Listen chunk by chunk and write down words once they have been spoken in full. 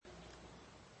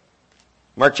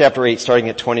Mark chapter 8, starting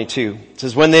at 22. It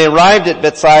says, when they arrived at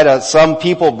Bethsaida, some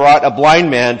people brought a blind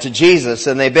man to Jesus,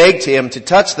 and they begged him to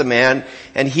touch the man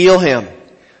and heal him.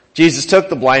 Jesus took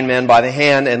the blind man by the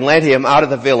hand and led him out of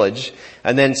the village,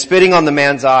 and then spitting on the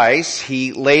man's eyes,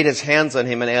 he laid his hands on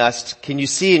him and asked, can you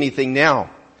see anything now?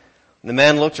 And the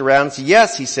man looked around and said,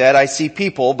 yes, he said, I see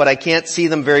people, but I can't see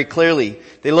them very clearly.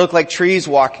 They look like trees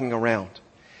walking around.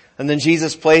 And then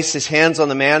Jesus placed his hands on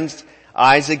the man's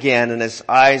eyes again, and his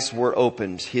eyes were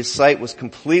opened. His sight was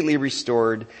completely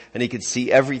restored, and he could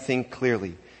see everything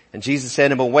clearly. And Jesus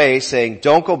sent him away, saying,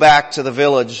 don't go back to the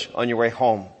village on your way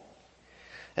home.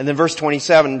 And then verse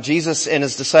 27, Jesus and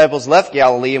his disciples left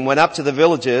Galilee and went up to the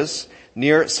villages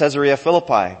near Caesarea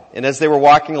Philippi. And as they were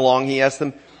walking along, he asked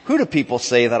them, who do people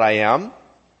say that I am?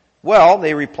 Well,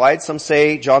 they replied, some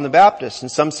say John the Baptist,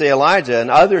 and some say Elijah,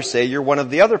 and others say you're one of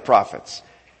the other prophets.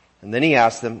 And then he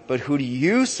asked them, but who do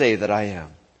you say that I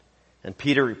am? And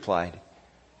Peter replied,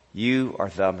 you are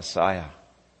the Messiah.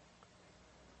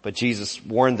 But Jesus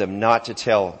warned them not to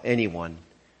tell anyone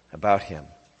about him.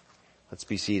 Let's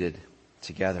be seated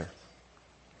together.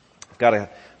 I've got a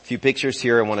few pictures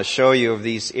here I want to show you of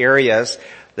these areas.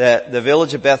 The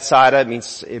village of Bethsaida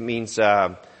means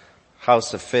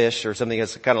house of fish, or something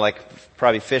that's kind of like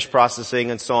probably fish processing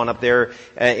and so on up there.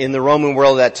 In the Roman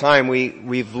world at that time,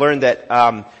 we've learned that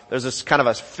there's this kind of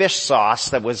a fish sauce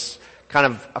that was kind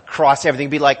of across everything.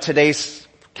 It'd be like today's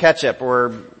ketchup,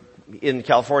 or in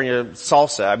California,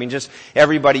 salsa. I mean, just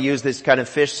everybody used this kind of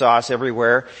fish sauce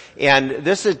everywhere. And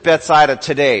this is Bethsaida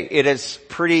today. It is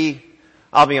pretty,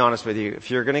 I'll be honest with you, if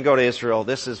you're going to go to Israel,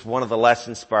 this is one of the less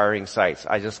inspiring sights,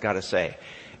 I just got to say.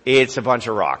 It's a bunch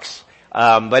of rocks.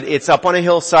 But it's up on a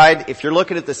hillside. If you're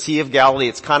looking at the Sea of Galilee,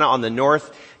 it's kind of on the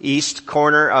northeast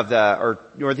corner or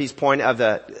northeast point of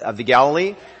the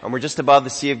Galilee. And we're just above the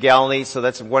Sea of Galilee. So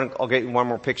that's I'll get you one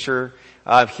more picture.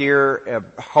 Here,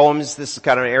 homes, this is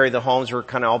kind of an area, the homes were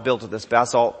kind of all built with this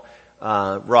basalt,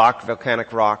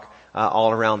 volcanic rock,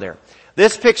 all around there.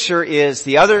 This picture is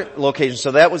the other location.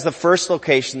 So that was the first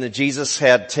location that Jesus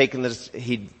had taken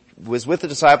he was with the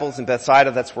disciples in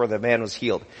Bethsaida. That's where the man was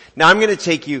healed. Now I'm going to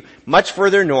take you much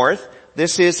further north.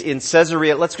 This is in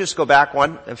Caesarea. Let's just go back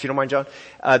one, if you don't mind, John.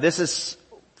 This is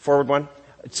forward one.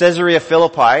 Caesarea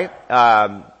Philippi.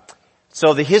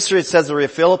 So the history of Caesarea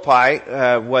Philippi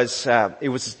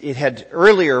it had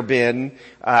earlier been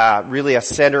really a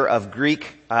center of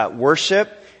Greek worship,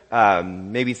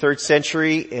 maybe 3rd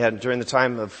century, and during the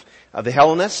time of the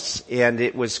Hellenists, and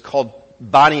it was called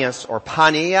Banias or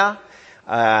Pania.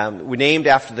 Named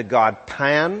after the god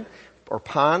Pan,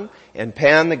 and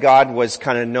Pan, the god, was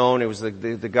kind of known, it was the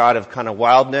god of kind of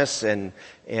wildness and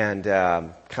kind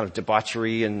of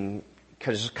debauchery and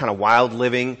kind of wild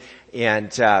living.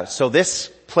 And so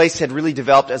this place had really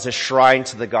developed as a shrine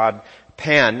to the god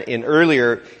Pan in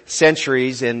earlier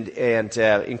centuries, and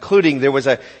including there was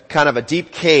a kind of a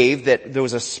deep cave that there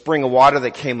was a spring of water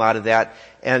that came out of that,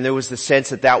 and there was the sense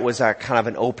that was a kind of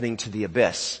an opening to the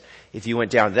abyss. If you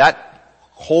went down that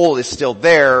hole is still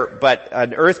there, but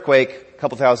an earthquake a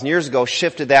couple thousand years ago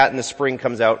shifted that, and the spring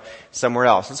comes out somewhere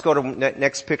else. Let's go to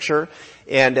next picture.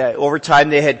 And over time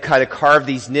they had kind of carved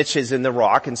these niches in the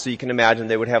rock, and so you can imagine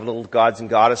they would have little gods and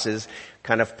goddesses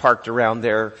kind of parked around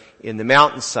there in the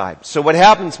mountainside. So what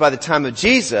happens by the time of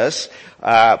Jesus,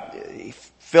 Herod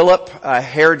Philip,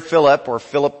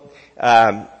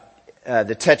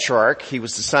 the Tetrarch, he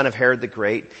was the son of Herod the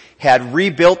Great, had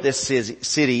rebuilt this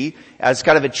city as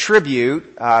kind of a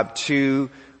tribute to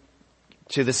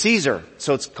the Caesar.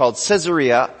 So it's called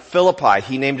Caesarea Philippi.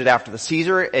 He named it after the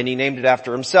Caesar, and he named it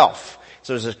after himself.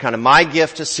 So it's kind of my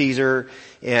gift to Caesar,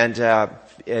 and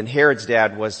Herod's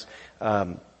dad was,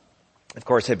 of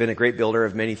course, had been a great builder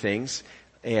of many things,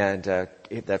 and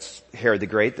that's Herod the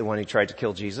Great, the one who tried to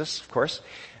kill Jesus, of course.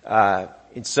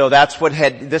 And so that's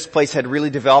this place had really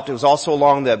developed. It was also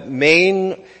along the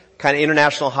main kind of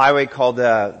international highway called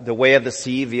the Way of the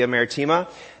Sea, Via Maritima.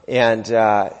 And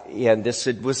this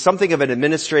was something of an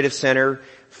administrative center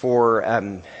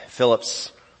for,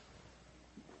 Philip's,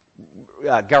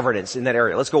 governance in that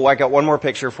area. Let's go. I got one more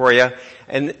picture for you.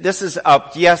 And this is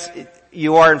up. Yes,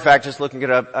 you are in fact just looking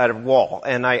at a wall.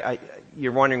 And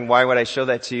you're wondering why would I show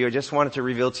that to you? I just wanted to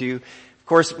reveal to you. Of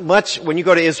course, when you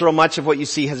go to Israel, much of what you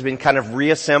see has been kind of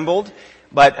reassembled.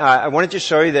 But I wanted to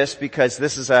show you this because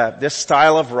this is this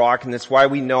style of rock, and that's why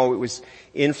we know it was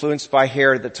influenced by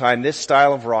Herod at the time. This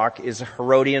style of rock is a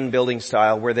Herodian building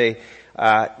style, where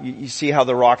you see how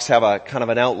the rocks have a kind of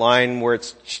an outline where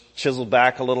it's chiseled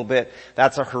back a little bit.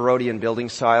 That's a Herodian building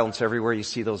style, and so everywhere you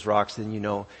see those rocks, then you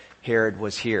know Herod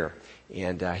was here,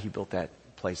 and he built that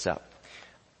place up.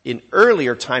 in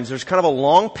earlier times, there's kind of a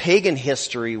long pagan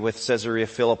history with Caesarea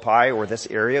Philippi, or this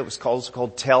area. It was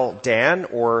called Tel Dan,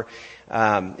 or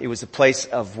it was a place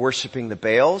of worshiping the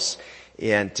Baals.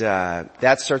 And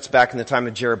that starts back in the time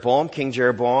of Jeroboam, King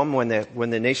Jeroboam, when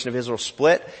the nation of Israel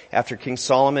split after King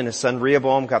Solomon. His son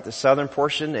Rehoboam got the southern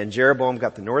portion, and Jeroboam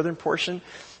got the northern portion.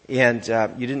 And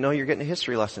you didn't know you were getting a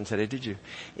history lesson today, did you?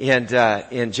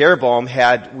 And Jeroboam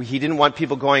he didn't want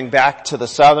people going back to the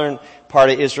southern part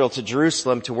of Israel, to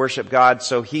Jerusalem, to worship God.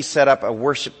 So he set up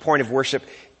a point of worship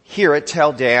here at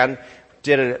Tel Dan,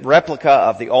 did a replica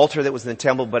of the altar that was in the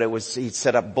temple, but he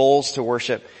set up bulls to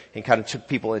worship and kind of took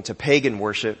people into pagan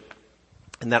worship.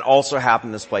 And that also happened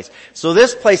in this place. So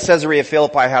this place, Caesarea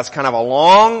Philippi, has kind of a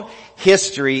long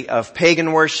history of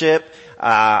pagan worship,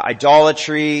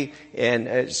 idolatry,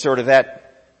 and sort of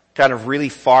that kind of really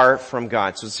far from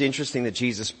God. So it's interesting that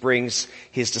Jesus brings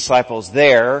his disciples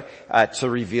there to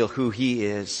reveal who he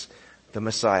is, the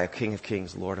Messiah, King of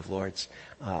Kings, Lord of Lords,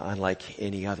 unlike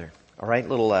any other. All right,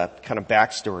 little kind of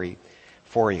backstory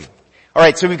for you. All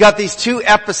right, so we've got these two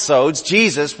episodes,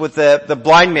 Jesus with the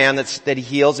blind man that he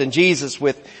heals, and Jesus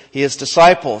with his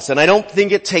disciples. And I don't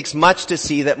think it takes much to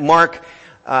see that Mark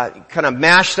kind of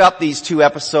mashed up these two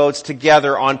episodes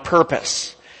together on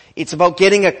purpose. It's about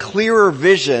getting a clearer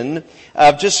vision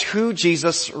of just who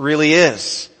Jesus really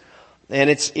is. And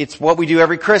it's what we do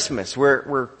every Christmas.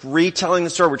 We're retelling the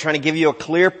story. We're trying to give you a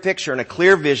clear picture and a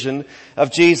clear vision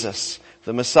of Jesus,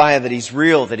 the Messiah, that he's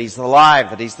real, that he's alive,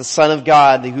 that he's the Son of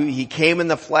God, that he came in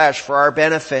the flesh for our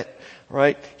benefit,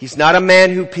 right? He's not a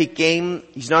man who became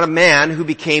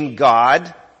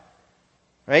God,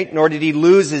 right? Nor did he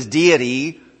lose his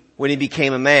deity when he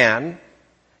became a man.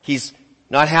 He's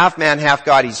not half man, half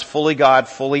God. He's fully God,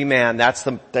 fully man. That's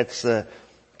the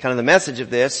kind of the message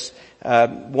of this.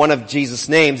 One of Jesus'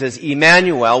 names is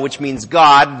Emmanuel, which means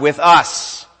God with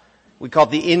us. We call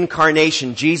it the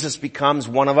incarnation. Jesus becomes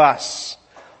one of us.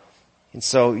 And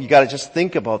so you gotta just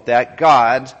think about that.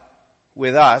 God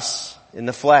with us in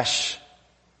the flesh.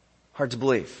 Hard to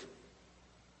believe.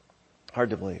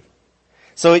 Hard to believe.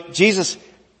 So Jesus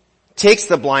takes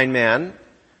the blind man,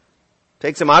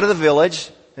 takes him out of the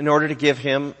village in order to give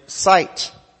him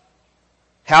sight.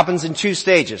 Happens in two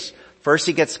stages. First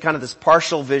he gets kind of this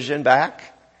partial vision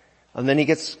back, and then he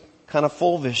gets kind of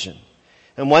full vision.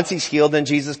 And once he's healed, then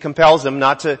Jesus compels him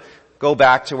not to go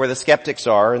back to where the skeptics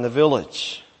are in the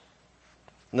village.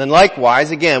 And then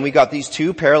likewise, again, we got these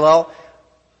two parallel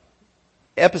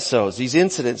episodes, these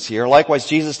incidents here. Likewise,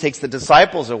 Jesus takes the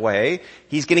disciples away.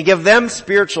 He's going to give them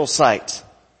spiritual sight.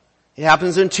 It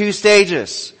happens in two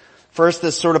stages. First,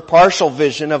 this sort of partial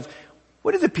vision of,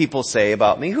 what do the people say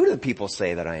about me? Who do the people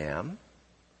say that I am?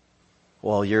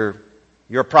 Well, you're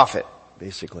a prophet,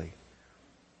 basically.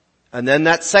 And then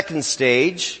that second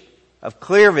stage of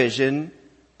clear vision,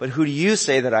 but who do you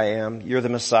say that I am? You're the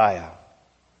Messiah.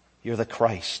 You're the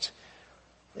Christ.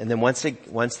 And then once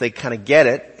they kind of get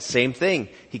it, same thing.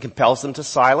 He compels them to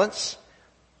silence,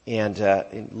 and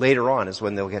later on is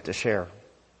when they'll get to share.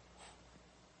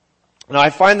 Now I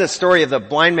find the story of the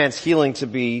blind man's healing to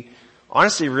be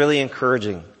honestly really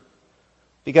encouraging,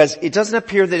 because it doesn't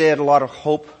appear that he had a lot of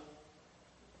hope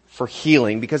for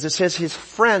healing, because it says his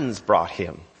friends brought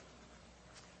him.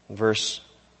 Verse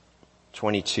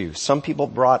 22. Some people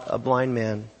brought a blind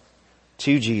man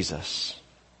to Jesus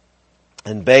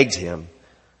and begged him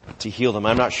to heal them.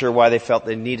 I'm not sure why they felt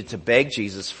they needed to beg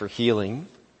Jesus for healing,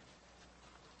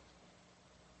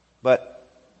 but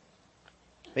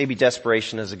maybe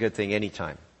desperation is a good thing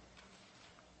anytime.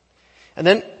 And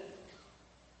then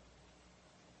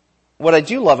what I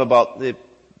do love about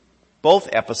both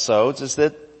episodes is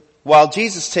that while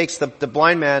Jesus takes the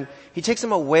blind man, he takes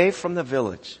him away from the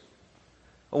village,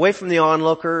 away from the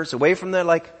onlookers, away from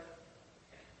the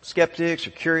skeptics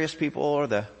or curious people or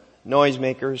the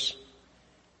noisemakers.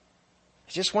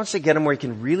 He just wants to get him where he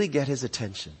can really get his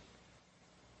attention.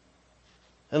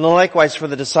 And likewise for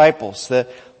the disciples, the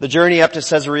journey up to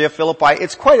Caesarea Philippi,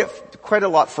 it's quite a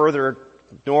lot further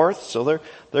north, so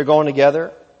they're going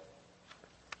together.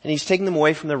 And he's taking them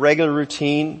away from the regular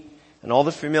routine and all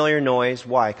the familiar noise.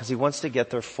 Why? Because he wants to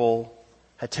get their full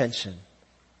attention.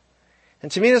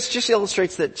 And to me, this just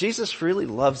illustrates that Jesus really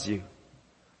loves you.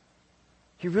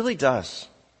 He really does.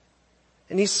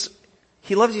 And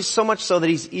he loves you so much so that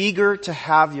he's eager to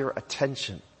have your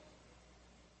attention.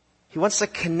 He wants to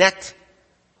connect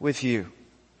with you.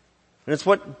 And it's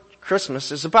what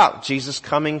Christmas is about. Jesus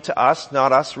coming to us,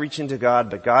 not us reaching to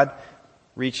God, but God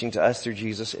reaching to us through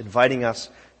Jesus, inviting us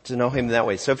to know him that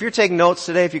way. So if you're taking notes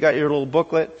today, if you got your little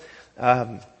booklet,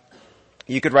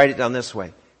 you could write it down this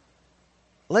way.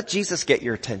 Let Jesus get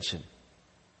your attention.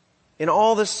 In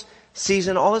all this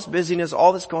season, all this busyness,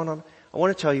 all this going on, I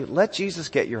want to tell you, let Jesus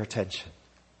get your attention.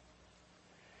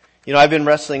 You know, I've been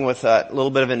wrestling with a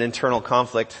little bit of an internal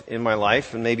conflict in my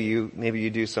life, and maybe you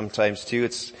do sometimes too.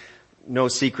 It's no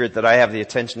secret that I have the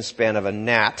attention span of a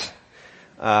gnat.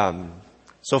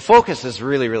 So focus is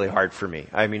really, really hard for me.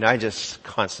 I mean, I just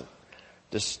my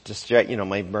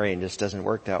brain just doesn't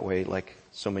work that way like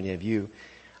so many of you.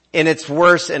 And it's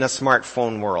worse in a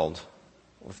smartphone world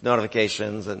with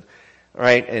notifications and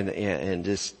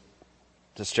just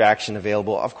distraction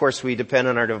available. Of course, we depend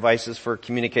on our devices for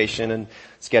communication and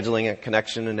scheduling and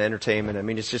connection and entertainment. I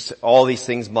mean, it's just all these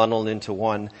things bundled into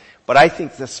one. But I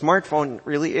think the smartphone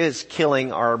really is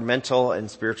killing our mental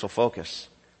and spiritual focus.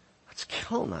 It's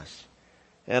killing us.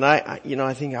 And I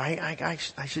think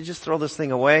I should just throw this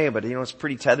thing away, but it's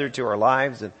pretty tethered to our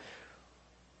lives. And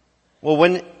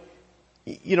well,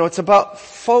 it's about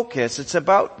focus. It's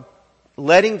about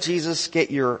letting Jesus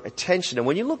get your attention. And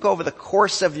when you look over the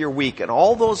course of your week and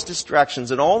all those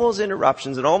distractions and all those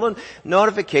interruptions and all the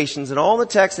notifications and all the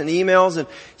texts and emails and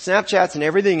Snapchats and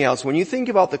everything else, when you think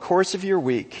about the course of your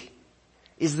week,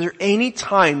 is there any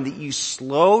time that you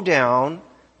slow down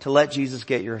to let Jesus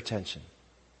get your attention?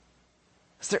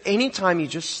 Is there any time you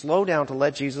just slow down to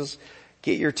let Jesus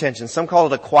get your attention? Some call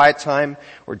it a quiet time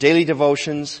or daily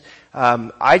devotions.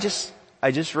 I just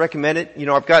recommend it.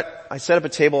 I set up a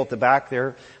table at the back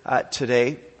there,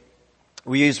 today.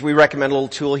 We recommend a little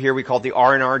tool here we call the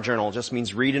R&R journal. It just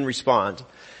means read and respond.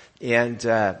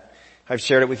 And, I've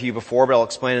shared it with you before, but I'll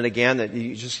explain it again, that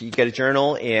you get a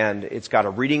journal and it's got a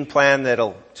reading plan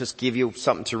that'll just give you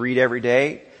something to read every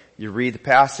day. You read the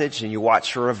passage and you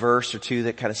watch for a verse or two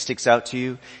that kind of sticks out to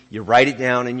you. You write it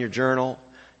down in your journal.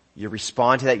 You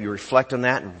respond to that. You reflect on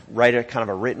that and write a kind of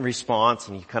a written response,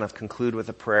 and you kind of conclude with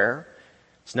a prayer.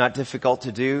 It's not difficult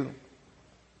to do.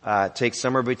 It takes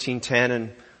somewhere between 10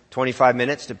 and 25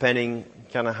 minutes, depending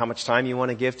kind of how much time you want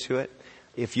to give to it.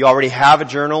 If you already have a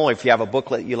journal, if you have a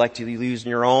booklet you like to use in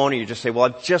your own, or you just say, well,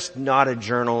 I'm just not a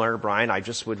journaler, Brian, I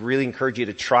just would really encourage you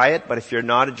to try it. But if you're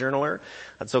not a journaler,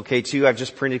 that's okay too. I've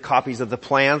just printed copies of the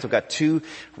plans. I've got 2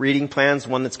 reading plans,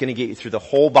 one that's going to get you through the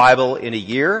whole Bible in a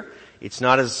year. It's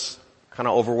not as kind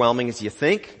of overwhelming as you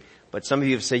think, but some of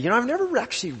you have said, I've never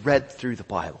actually read through the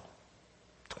Bible.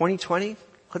 2020?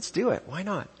 Let's do it. Why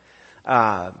not?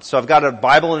 So I've got a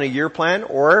Bible in a year plan,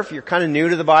 or if you're kind of new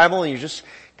to the Bible and you just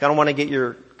kind of want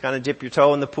to dip your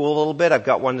toe in the pool a little bit, I've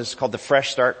got one that's called the Fresh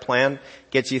Start Plan.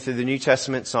 Gets you through the New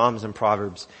Testament, Psalms, and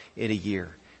Proverbs in a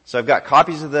year. So I've got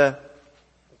copies of the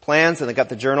plans, and I've got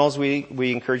the journals. We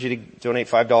encourage you to donate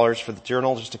 $5 for the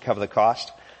journal just to cover the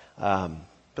cost. But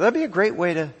that'd be a great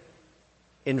way to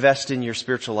invest in your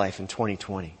spiritual life in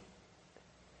 2020.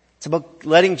 It's about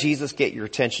letting Jesus get your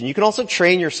attention. You can also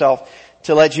train yourself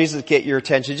to let Jesus get your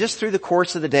attention just through the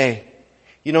course of the day.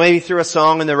 Maybe through a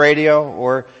song on the radio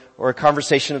or a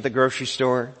conversation at the grocery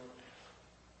store.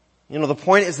 The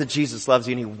point is that Jesus loves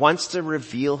you and He wants to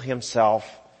reveal Himself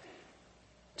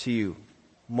to you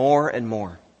more and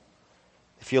more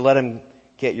if you let Him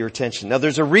get your attention. Now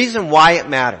there's a reason why it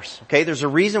matters, okay? There's a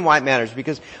reason why it matters,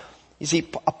 because you see,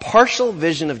 a partial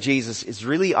vision of Jesus is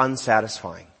really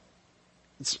unsatisfying.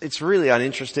 It's really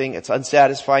uninteresting, it's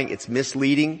unsatisfying, it's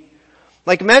misleading.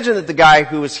 Like imagine that the guy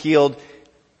who was healed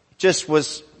just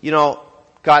was,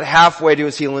 got halfway to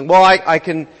his healing. Well, I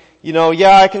can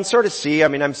sort of see. I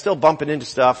mean, I'm still bumping into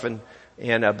stuff but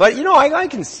I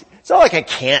can see. It's not like I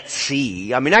can't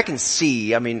see. I mean, I can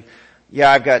see. I mean,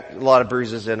 I've got a lot of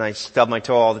bruises and I stub my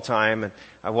toe all the time and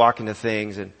I walk into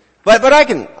things but I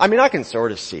can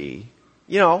sort of see.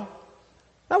 That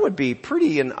would be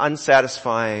pretty an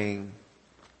unsatisfying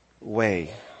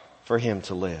way for him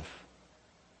to live.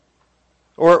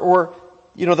 Or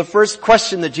the first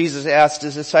question that Jesus asked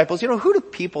his disciples, who do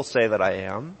people say that I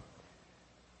am?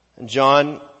 And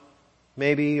John,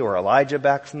 maybe, or Elijah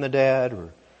back from the dead,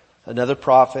 or another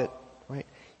prophet, right?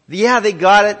 Yeah, they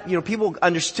got it. People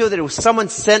understood that it was someone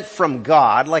sent from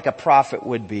God, like a prophet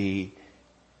would be,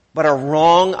 but a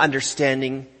wrong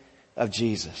understanding of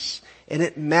Jesus. And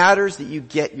it matters that you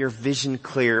get your vision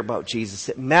clear about Jesus.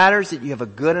 It matters that you have a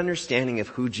good understanding of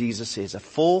who Jesus is, a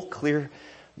full, clear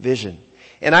vision.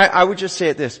 And I would just say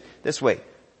it this way.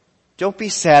 Don't be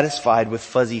satisfied with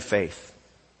fuzzy faith.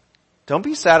 Don't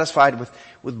be satisfied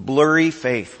with blurry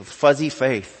faith, with fuzzy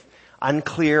faith,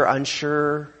 unclear,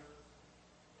 unsure.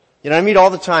 I meet all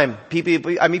the time.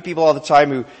 I meet people all the time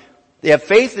who they have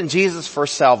faith in Jesus for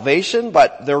salvation,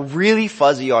 but they're really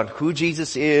fuzzy on who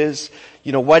Jesus is,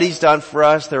 what He's done for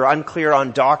us. They're unclear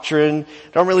on doctrine.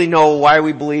 Don't really know why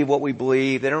we believe what we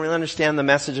believe. They don't really understand the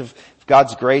message of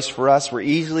God's grace for us. We're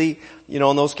easily, in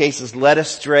those cases led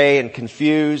astray and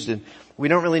confused. And we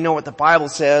don't really know what the Bible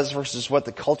says versus what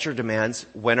the culture demands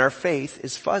when our faith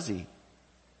is fuzzy.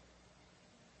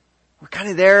 We're kind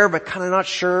of there, but kind of not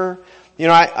sure.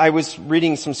 I was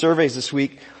reading some surveys this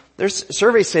week.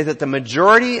 Surveys say that the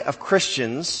majority of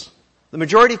Christians, the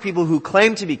majority of people who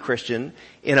claim to be Christian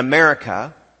in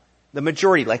America, the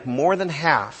majority, like more than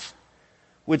half,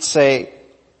 would say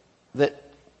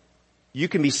that you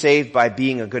can be saved by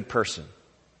being a good person.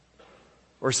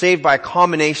 Or saved by a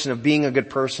combination of being a good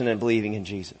person and believing in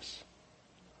Jesus.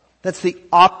 That's the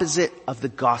opposite of the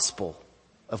gospel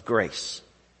of grace.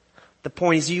 The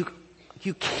point is you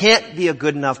can't be a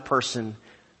good enough person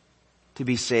to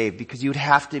be saved because you'd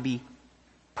have to be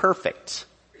perfect.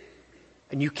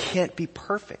 And you can't be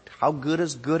perfect. How good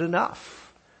is good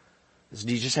enough?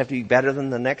 Do you just have to be better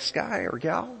than the next guy or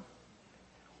gal?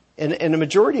 And the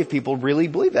majority of people really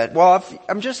believe that. Well, if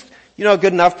I'm just, a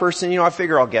good enough person, I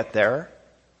figure I'll get there.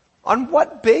 On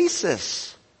what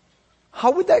basis? How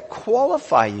would that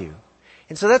qualify you?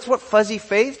 And so that's what fuzzy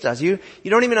faith does. You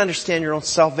don't even understand your own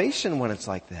salvation when it's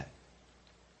like that.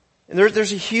 And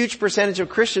there's a huge percentage of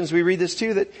Christians, we read this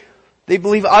too, that they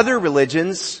believe other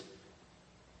religions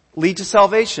lead to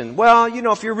salvation. Well,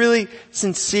 if you're really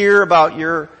sincere about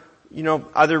your,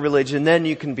 other religion, then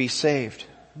you can be saved.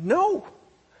 No,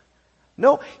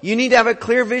 you need to have a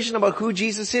clear vision about who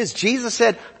Jesus is. Jesus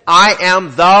said, I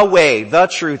am the way, the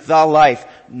truth, the life.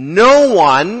 No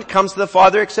one comes to the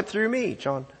Father except through me.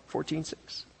 John 14:6.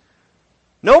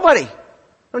 Nobody.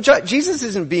 Jesus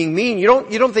isn't being mean. You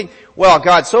don't think, well,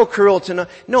 God's so cruel to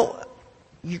no.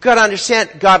 You've got to understand,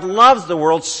 God loves the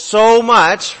world so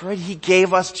much, right? He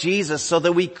gave us Jesus so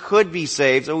that we could be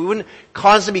saved, so we wouldn't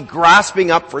constantly be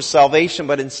grasping up for salvation,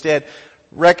 but instead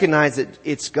recognize that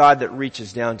it's God that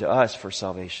reaches down to us for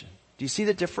salvation. Do you see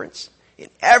the difference? In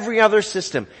every other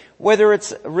system, whether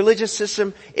it's a religious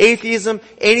system, atheism,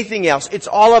 anything else, it's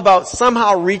all about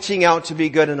somehow reaching out to be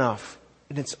good enough.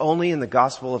 And it's only in the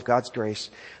gospel of God's grace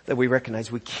that we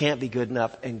recognize we can't be good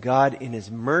enough, and God in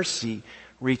His mercy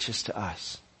reaches to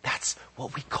us. That's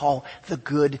what we call the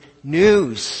good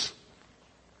news.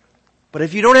 But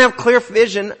if you don't have clear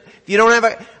vision, if you don't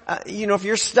have if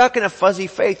you're stuck in a fuzzy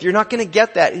faith, you're not going to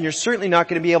get that, and you're certainly not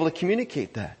going to be able to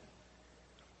communicate that.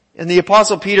 And the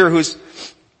Apostle Peter, who's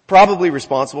probably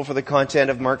responsible for the content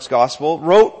of Mark's gospel,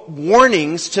 wrote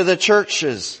warnings to the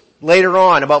churches later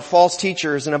on about false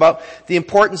teachers and about the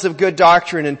importance of good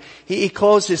doctrine. And he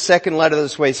closed his second letter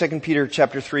this way. 2 Peter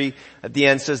chapter 3 at the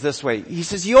end says this way. He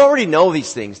says, you already know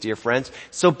these things, dear friends,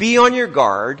 so be on your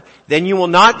guard. Then you will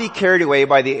not be carried away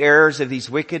by the errors of these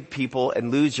wicked people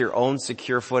and lose your own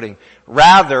secure footing.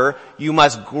 Rather, you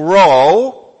must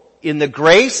grow in the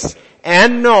grace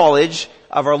and knowledge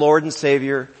of our Lord and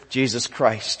Savior, Jesus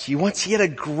Christ. You want you to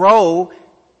grow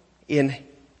in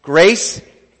grace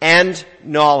and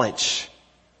knowledge,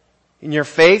 in your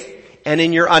faith and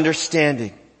in your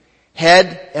understanding.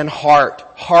 Head and heart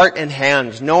and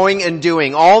hands, knowing and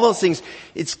doing, all those things.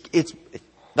 It's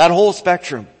that whole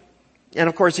spectrum. And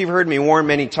of course, you've heard me warn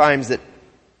many times that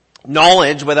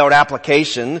knowledge without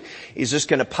application is just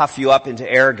going to puff you up into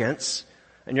arrogance,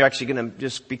 and you're actually going to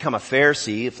just become a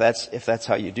Pharisee if that's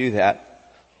how you do that.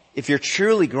 If you're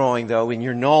truly growing, though, in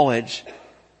your knowledge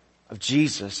of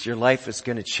Jesus, your life is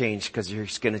going to change because you're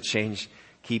going to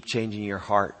keep changing your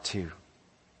heart too.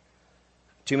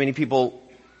 Too many people,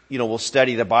 will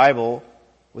study the Bible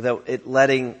without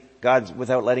letting God's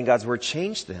word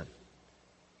change them.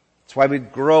 That's why we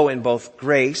grow in both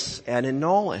grace and in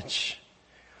knowledge.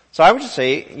 So I would just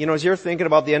say, as you're thinking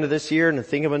about the end of this year and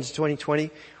thinking about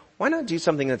 2020, why not do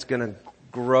something that's going to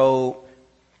grow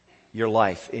your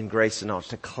life in grace and knowledge,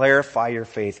 to clarify your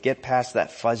faith, get past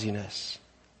that fuzziness.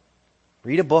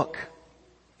 Read a book.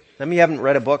 Some of you haven't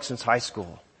read a book since high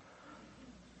school.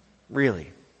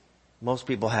 Really. Most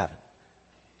people haven't.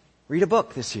 Read a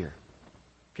book this year.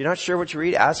 If you're not sure what you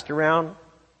read, ask around.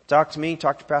 Talk to me.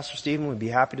 Talk to Pastor Stephen. We'd be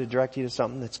happy to direct you to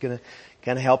something that's going to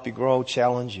kind of help you grow,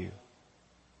 challenge you.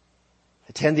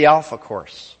 Attend the Alpha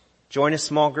course. Join a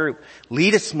small group.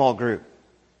 Lead a small group.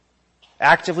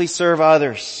 Actively serve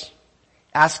others.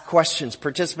 Ask questions.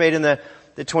 Participate in the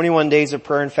 21 days of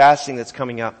prayer and fasting that's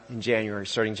coming up in January,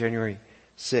 starting January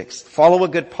 6th. Follow a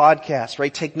good podcast,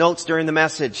 right? Take notes during the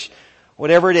message.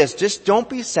 Whatever it is, just don't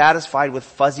be satisfied with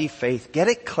fuzzy faith. Get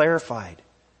it clarified.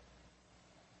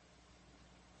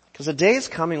 Because a day is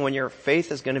coming when your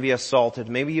faith is going to be assaulted.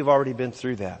 Maybe you've already been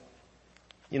through that.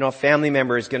 A family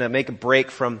member is going to make a break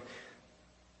from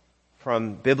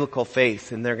biblical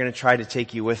faith, and they're going to try to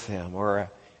take you with them. Or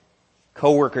a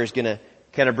coworker is going to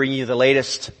kind of bring you the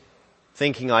latest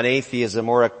thinking on atheism,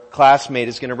 or a classmate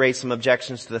is going to raise some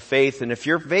objections to the faith, and if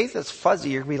your faith is fuzzy,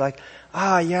 you're going to be like,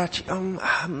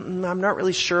 I'm not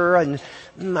really sure, it's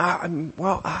not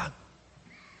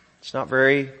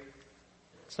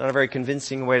a very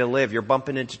convincing way to live. You're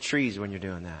bumping into trees when you're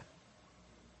doing that.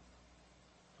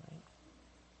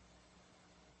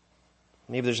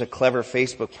 Maybe there's a clever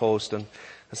Facebook post on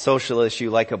a social issue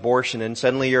like abortion, and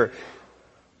suddenly your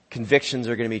convictions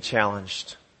are going to be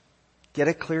challenged. Get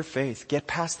a clear faith. Get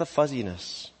past the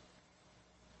fuzziness.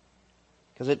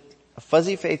 Because a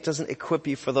fuzzy faith doesn't equip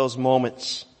you for those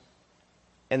moments.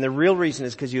 And the real reason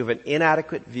is because you have an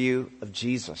inadequate view of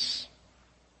Jesus.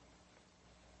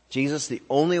 Jesus, the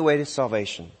only way to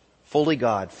salvation, fully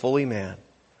God, fully man.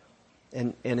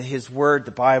 And His Word,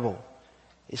 the Bible,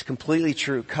 is completely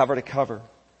true, cover to cover.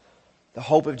 The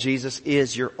hope of Jesus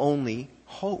is your only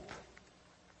hope.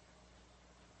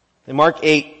 In Mark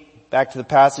 8, back to the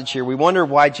passage here, we wonder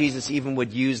why Jesus even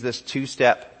would use this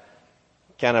two-step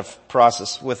kind of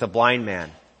process with a blind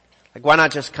man. Like, why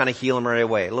not just kind of heal him right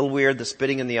away? A little weird, the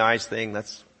spitting in the eyes thing,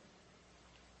 that's,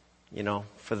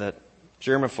 for the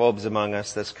germaphobes among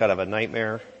us, that's kind of a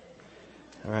nightmare.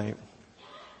 All right.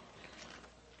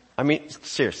 I mean,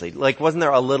 seriously, like, wasn't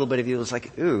there a little bit of you that was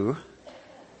like, ooh,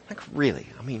 like, really?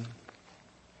 I mean,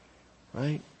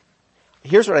 right?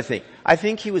 Here's what I think. I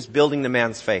think He was building the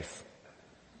man's faith.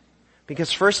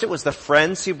 Because first it was the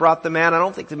friends who brought the man. I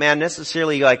don't think the man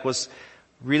necessarily was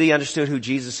really understood who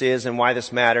Jesus is and why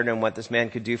this mattered and what this man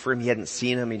could do for him. He hadn't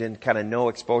seen him. He didn't kind of know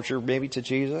exposure maybe to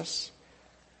Jesus.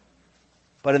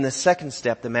 But in the second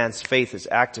step, the man's faith is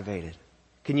activated.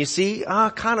 Can you see?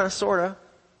 Kind of, sort of.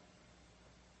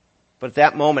 But at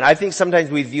that moment, I think sometimes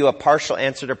we view a partial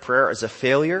answer to prayer as a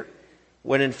failure,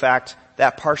 when in fact,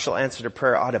 that partial answer to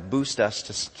prayer ought to boost us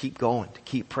to keep going, to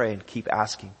keep praying, to keep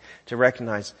asking, to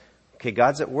recognize, okay,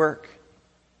 God's at work.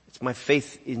 It's my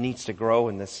faith, it needs to grow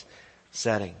in this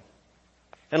setting.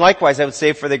 And likewise, I would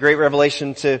say for the great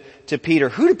revelation to Peter,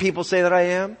 who do people say that I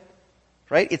am?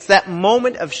 Right? It's that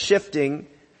moment of shifting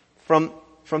from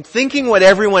thinking what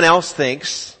everyone else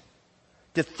thinks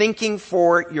to thinking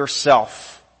for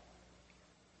yourself.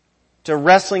 To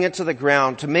wrestling it to the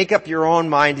ground, to make up your own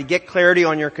mind, to get clarity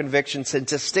on your convictions and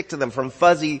to stick to them from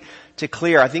fuzzy to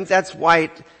clear. I think that's why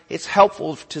it's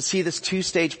helpful to see this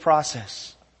two-stage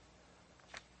process.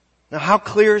 Now, how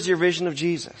clear is your vision of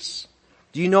Jesus?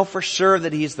 Do you know for sure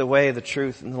that He's the way, the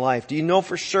truth, and the life? Do you know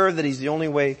for sure that He's the only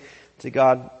way to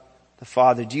God the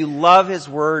Father? Do you love His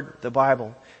Word, the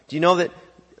Bible? Do you know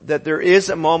that there is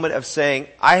a moment of saying,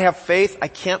 I have faith,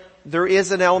 there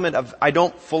is an element of, I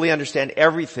don't fully understand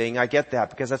everything. I get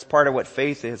that because that's part of what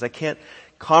faith is. I can't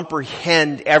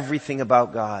comprehend everything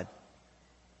about God.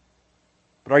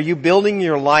 But are you building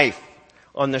your life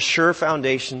on the sure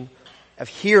foundation of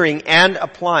hearing and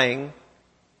applying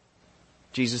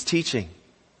Jesus' teaching?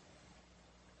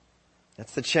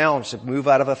 That's the challenge, to move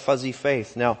out of a fuzzy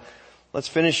faith. Now, let's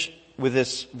finish with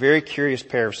this very curious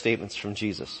pair of statements from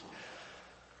Jesus.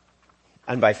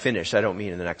 And by finish, I don't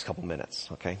mean in the next couple minutes,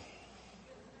 okay?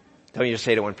 Don't you just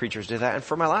say it when preachers do that? And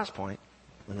for my last point,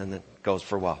 and then it goes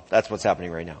for a while. That's what's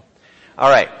happening right now. All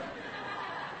right.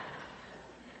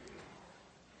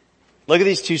 Look at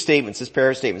these two statements, this pair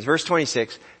of statements. Verse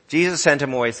 26, Jesus sent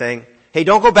him away saying, hey,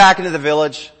 don't go back into the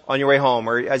village on your way home,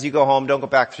 or as you go home, don't go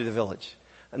back through the village.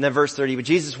 And then verse 30, but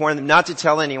Jesus warned them not to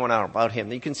tell anyone about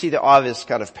him. You can see the obvious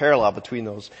kind of parallel between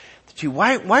those two.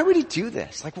 Why would He do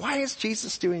this? Like, why is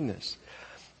Jesus doing this?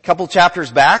 A couple chapters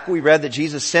back, we read that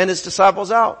Jesus sent His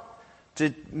disciples out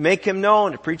to make Him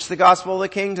known, to preach the gospel of the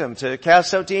kingdom, to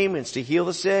cast out demons, to heal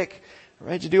the sick,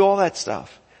 right? To do all that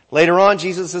stuff. Later on,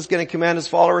 Jesus is going to command His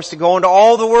followers to go into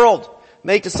all the world,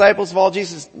 make disciples of all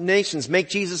Jesus' nations, make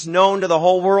Jesus known to the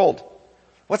whole world.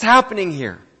 What's happening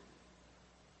here?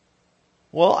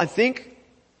 Well, I think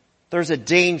there's a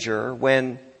danger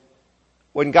when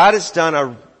God has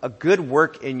done a good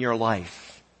work in your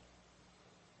life.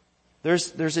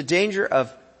 There's a danger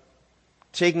of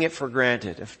taking it for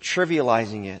granted, of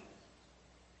trivializing it,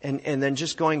 and then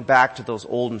just going back to those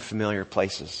old and familiar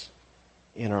places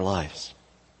in our lives.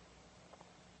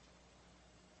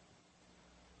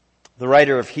 The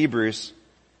writer of Hebrews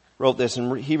wrote this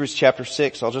in Hebrews chapter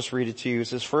 6. I'll just read it to you. It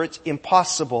says, for it's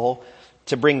impossible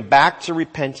to bring back to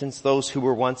repentance those who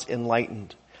were once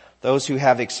enlightened, those who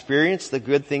have experienced the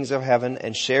good things of heaven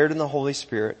and shared in the Holy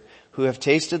Spirit, who have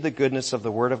tasted the goodness of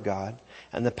the Word of God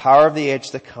and the power of the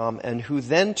age to come, and who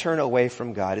then turn away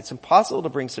from God. It's impossible to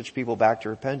bring such people back to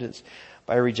repentance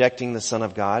by rejecting the Son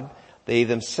of God. They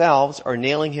themselves are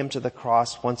nailing Him to the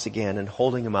cross once again and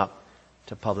holding Him up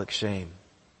to public shame.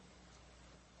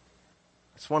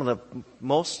 It's one of the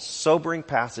most sobering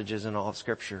passages in all of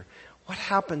Scripture. What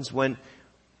happens when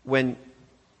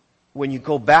you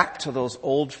go back to those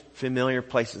old familiar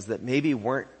places that maybe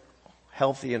weren't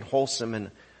healthy and wholesome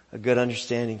and a good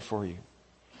understanding for you?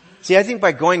 See, I think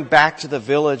by going back to the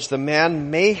village, the man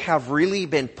may have really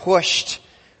been pushed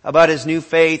about his new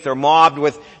faith or mobbed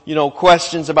with,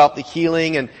 questions about the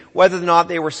healing and whether or not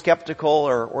they were skeptical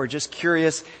or just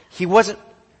curious. He wasn't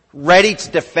ready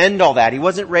to defend all that. He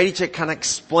wasn't ready to kind of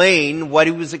explain what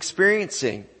he was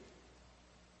experiencing.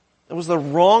 It was the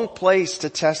wrong place to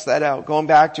test that out, going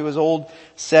back to his old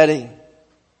setting.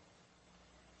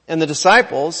 And the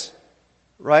disciples,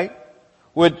 right,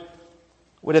 would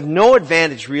have no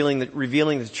advantage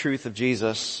revealing the truth of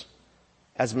Jesus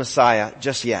as Messiah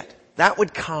just yet. That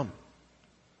would come.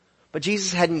 But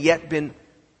Jesus hadn't yet been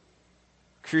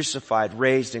crucified,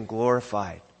 raised, and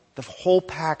glorified. The whole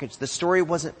package, the story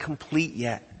wasn't complete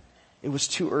yet. It was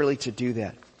too early to do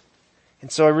that.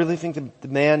 And so I really think the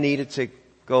man needed to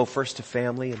go first to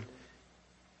family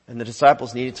and the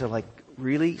disciples needed to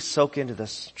really soak into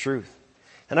this truth.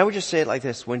 And I would just say it like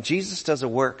this: when Jesus does a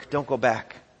work, don't go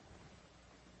back.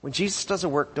 When Jesus does a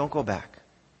work, don't go back.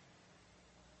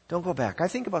 Don't go back. I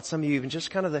think about some of you, even just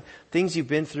kind of the things you've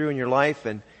been through in your life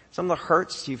and some of the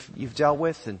hurts you've dealt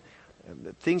with and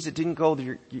things that didn't go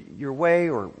your way,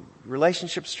 or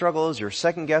relationship struggles, or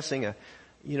second guessing,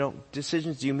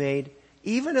 decisions you made.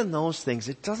 Even in those things,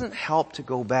 it doesn't help to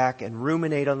go back and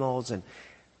ruminate on those and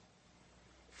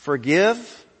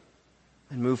forgive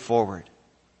and move forward.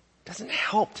 It doesn't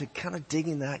help to kind of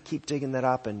keep digging that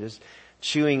up and just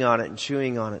chewing on it and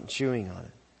chewing on it and chewing on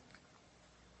it.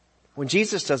 When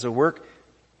Jesus does a work,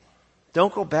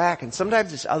 don't go back. And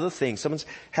sometimes it's other things. Someone's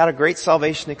had a great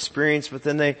salvation experience, but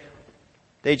then they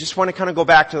just want to kind of go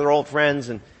back to their old friends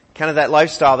and kind of that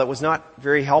lifestyle that was not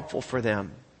very helpful for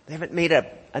them. They haven't made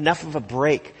enough of a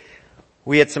break.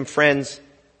 We had some friends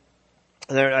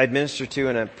that I'd ministered to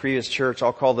in a previous church.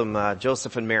 I'll call them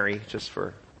Joseph and Mary, just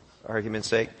for argument's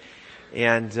sake.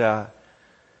 And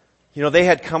they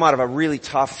had come out of a really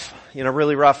tough,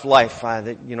 really rough life.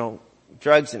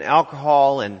 Drugs and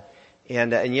alcohol and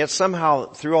yet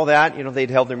somehow through all that,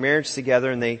 they'd held their marriage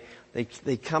together and they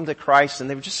come to Christ and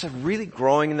they were just really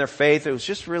growing in their faith. It was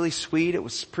just really sweet. It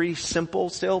was pretty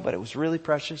simple still, but it was really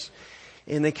precious.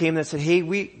 And they came and said, "Hey,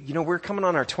 we're coming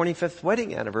on our 25th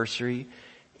wedding anniversary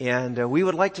and we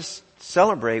would like to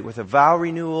celebrate with a vow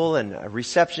renewal and a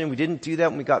reception. We didn't do that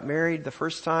when we got married the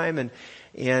first time and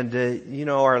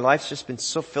our life's just been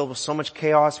so filled with so much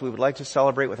chaos. We would like to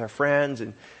celebrate with our friends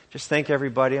and just thank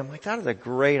everybody." I'm like, that is a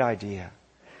great idea.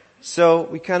 So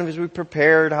we kind of, as we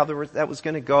prepared how that was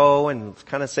going to go and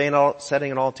kind of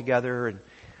setting it all together, and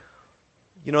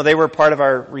they were part of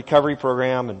our recovery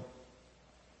program, and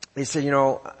they said,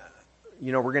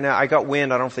 I got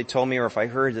wind, I don't know if they told me or if I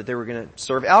heard that they were going to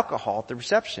serve alcohol at the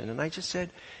reception. And I just said,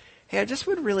 hey, I just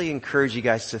would really encourage you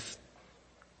guys to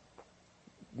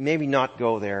maybe not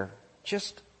go there,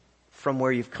 just from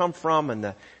where you've come from and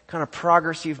the kind of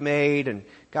progress you've made, and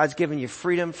God's given you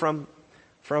freedom from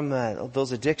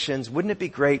those addictions. Wouldn't it be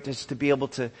great just to be able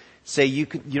to say you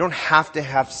don't have to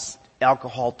have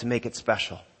alcohol to make it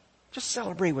special. Just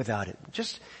celebrate without it.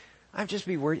 I'd just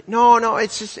be worried. No,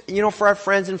 it's just, for our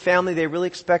friends and family, they really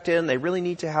expect it and they really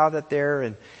need to have that there,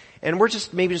 and we're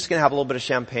just going to have a little bit of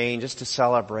champagne just to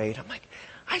celebrate. I'm like,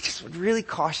 I just would really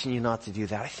caution you not to do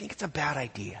that. I think it's a bad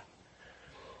idea.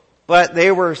 But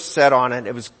they were set on it.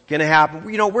 It was going to happen.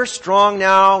 We're strong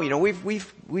now.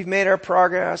 We've made our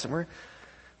progress, and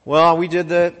we did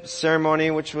the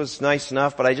ceremony, which was nice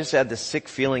enough, but I just had this sick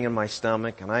feeling in my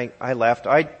stomach, and I left.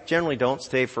 I generally don't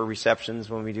stay for receptions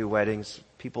when we do weddings.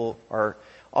 People are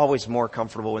always more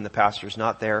comfortable when the pastor's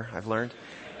not there, I've learned.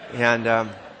 And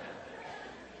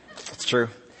it's true.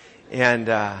 And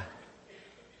I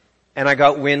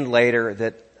got wind later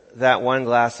that one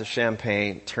glass of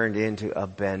champagne turned into a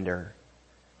bender.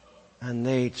 And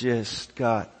they just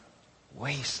got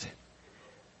wasted.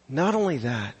 Not only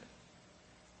that,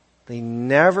 they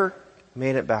never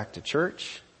made it back to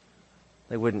church.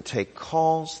 They wouldn't take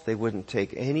calls. They wouldn't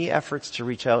take any efforts to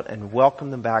reach out and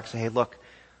welcome them back. Say, hey, look,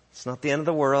 it's not the end of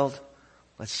the world.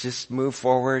 Let's just move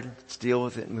forward. Let's deal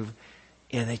with it and move.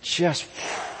 And we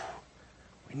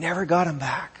never got them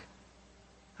back.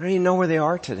 I don't even know where they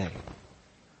are today.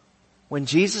 When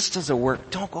Jesus does a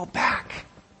work, don't go back.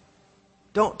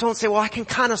 Don't say, well, I can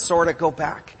kind of sort of go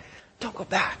back. Don't go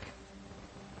back.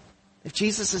 If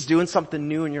Jesus is doing something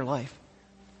new in your life,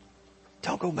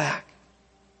 don't go back.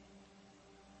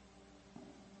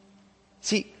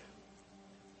 See,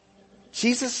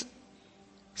 Jesus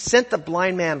sent the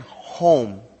blind man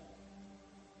home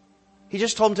He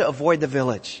just told him to avoid the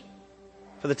village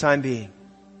for the time being.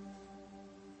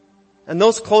 And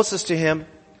those closest to him,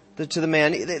 to the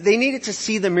man, they needed to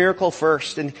see the miracle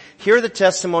first and hear the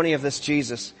testimony of this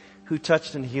Jesus who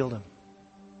touched and healed him.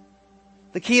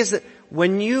 The key is that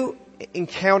when you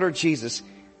encounter Jesus,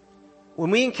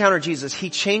 when we encounter Jesus, He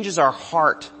changes our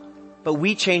heart, but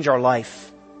we change our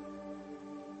life.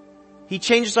 He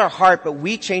changes our heart, but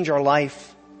we change our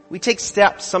life. We take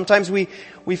steps. Sometimes we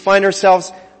find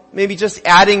ourselves maybe just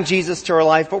adding Jesus to our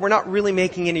life, but we're not really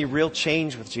making any real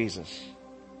change with Jesus.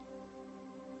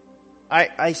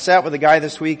 I sat with a guy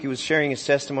this week who was sharing his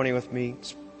testimony with me.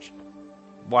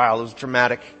 Wow, it was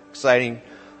dramatic, exciting. And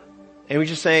he was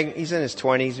just saying, he's in his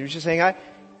 20s, he was just saying,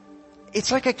 it's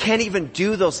like I can't even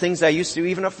do those things I used to,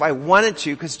 even if I wanted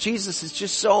to, because Jesus is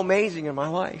just so amazing in my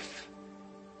life.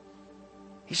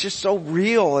 He's just so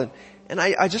real, and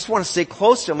I just want to stay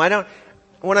close to Him.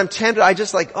 When I'm tempted, I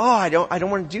just like, I don't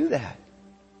want to do that.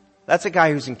 That's a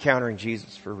guy who's encountering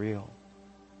Jesus for real.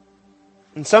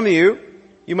 And some of you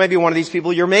might be one of these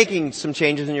people, you're making some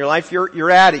changes in your life,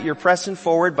 you're at it, you're pressing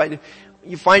forward, but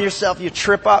you find yourself, you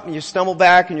trip up and you stumble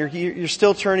back and you're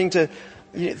still turning to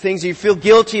things you feel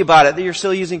guilty about it, that you're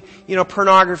still using,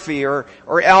 pornography or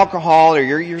alcohol,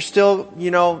 or you're still,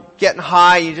 getting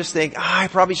high, you just think, I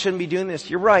probably shouldn't be doing this.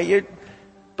 You're right.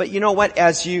 But you know what?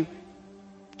 As you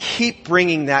keep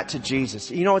bringing that to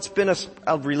Jesus, it's been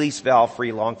a release valve for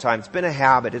you a long time. It's been a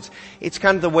habit. It's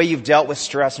kind of the way you've dealt with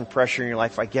stress and pressure in your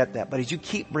life. I get that. But as you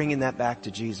keep bringing that back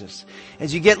to Jesus,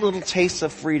 as you get little tastes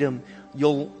of freedom,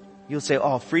 you'll say,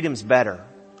 freedom's better.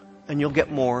 And you'll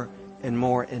get more and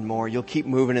more and more. You'll keep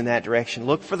moving in that direction.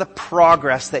 Look for the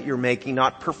progress that you're making,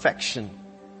 not perfection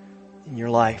in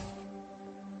your life.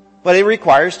 But it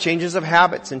requires changes of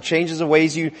habits and changes of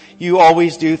ways you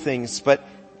always do things. But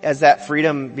as that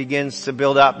freedom begins to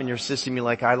build up in your system, you're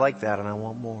like, I like that and I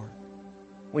want more.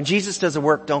 When Jesus does the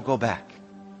work, don't go back.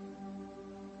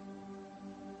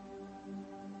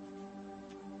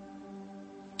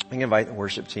 I'm going to invite the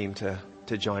worship team to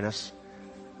join us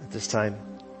at this time.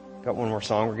 Got one more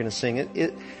song we're going to sing.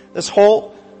 This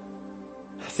whole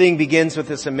thing begins with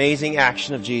this amazing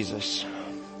action of Jesus,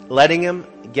 letting Him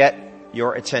get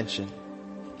your attention.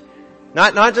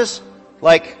 Not just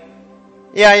like,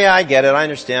 yeah, I get it, I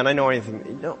understand, I know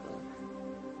anything. No.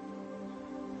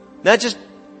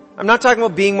 I'm not talking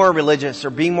about being more religious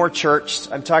or being more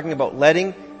churched. I'm talking about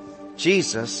letting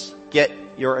Jesus get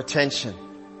your attention.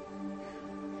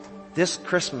 This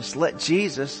Christmas, let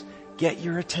Jesus get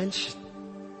your attention.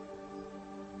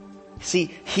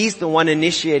 See, He's the one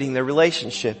initiating the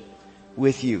relationship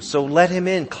with you. So let Him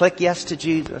in. Click yes to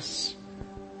Jesus.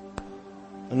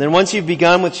 And then once you've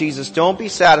begun with Jesus, don't be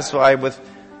satisfied with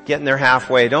getting there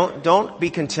halfway. Don't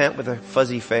be content with a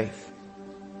fuzzy faith.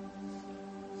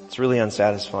 It's really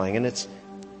unsatisfying. And it's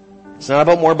not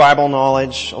about more Bible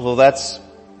knowledge, although that's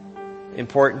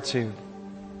important too.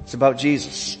 It's about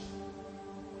Jesus.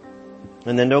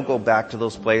 And then don't go back to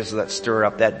those places that stir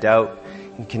up that doubt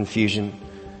and confusion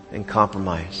and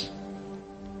compromise.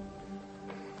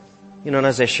 And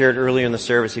as I shared earlier in the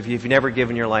service, if you've never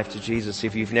given your life to Jesus,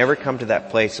 if you've never come to that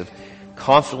place of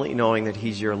confidently knowing that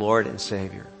He's your Lord and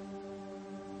Savior,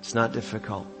 it's not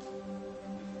difficult.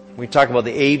 We talk about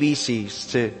the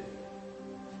ABCs.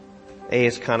 A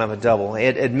is kind of a double.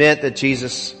 Admit that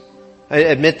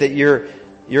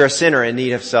you're a sinner in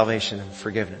need of salvation and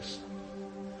forgiveness.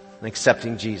 And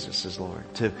accepting Jesus as Lord.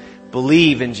 To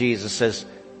believe in Jesus as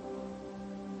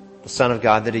the Son of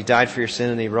God, that He died for your sin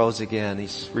and He rose again.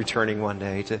 He's returning one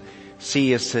day. To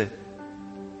see is to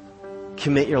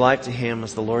commit your life to Him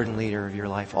as the Lord and leader of your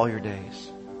life all your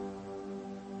days.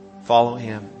 Follow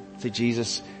Him. Say,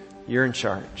 Jesus, you're in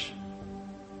charge.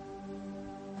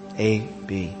 A,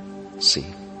 B, C.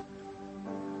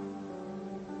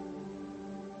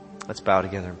 Let's bow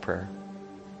together in prayer.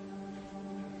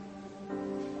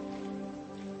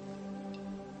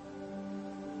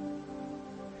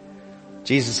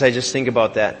 Jesus, I just think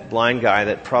about that blind guy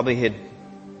that probably had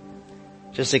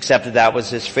just accepted that was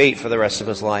his fate for the rest of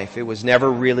his life. It was never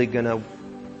really going to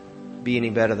be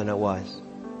any better than it was.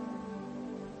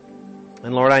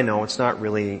 And Lord, I know it's not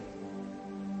really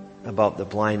about the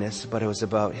blindness, but it was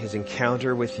about his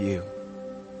encounter with you.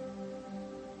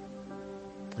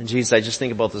 And Jesus, I just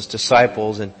think about those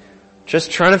disciples and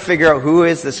just trying to figure out who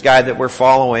is this guy that we're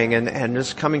following, and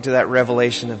just coming to that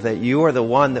revelation of that you are the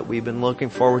one that we've been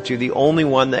looking forward to, the only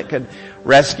one that could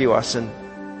rescue us and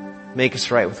make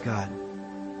us right with God.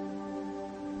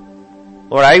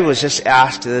 Lord, I was just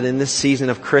asked that in this season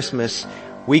of Christmas,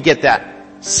 we get that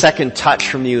second touch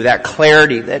from you, that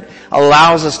clarity that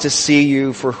allows us to see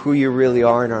you for who you really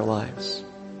are in our lives.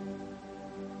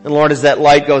 And Lord, as that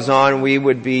light goes on, we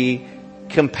would be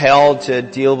compelled to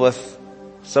deal with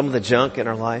some of the junk in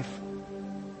our life,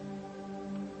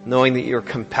 knowing that you're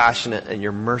compassionate and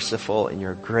you're merciful and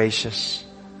you're gracious.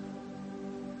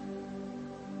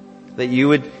 That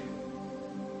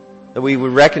we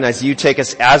would recognize you take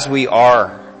us as we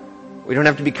are. We don't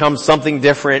have to become something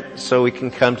different so we can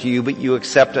come to you, but you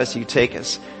accept us, you take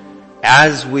us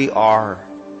as we are.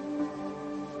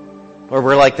 Or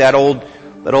we're like that old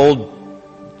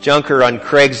junker on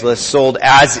Craigslist, sold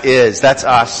as is. That's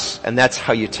us, and that's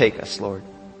how you take us, Lord.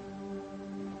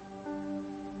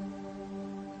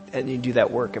 And you do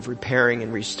that work of repairing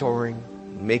and restoring,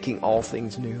 making all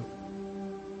things new.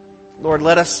 Lord,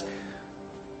 let us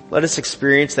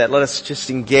experience that. Let us just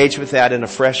engage with that in a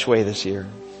fresh way this year.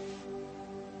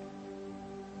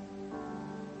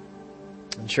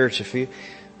 And church, if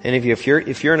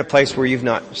you're in a place where you've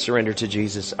not surrendered to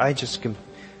Jesus, I just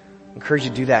encourage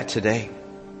you to do that today.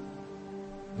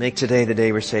 Make today the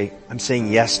day where you say, I'm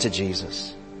saying yes to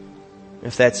Jesus.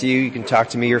 If that's you, you can talk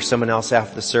to me or someone else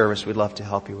after the service. We'd love to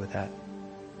help you with that.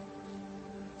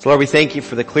 So Lord, we thank you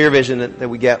for the clear vision that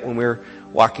we get when we're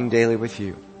walking daily with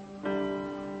you.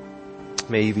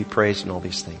 May you be praised in all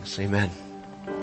these things. Amen.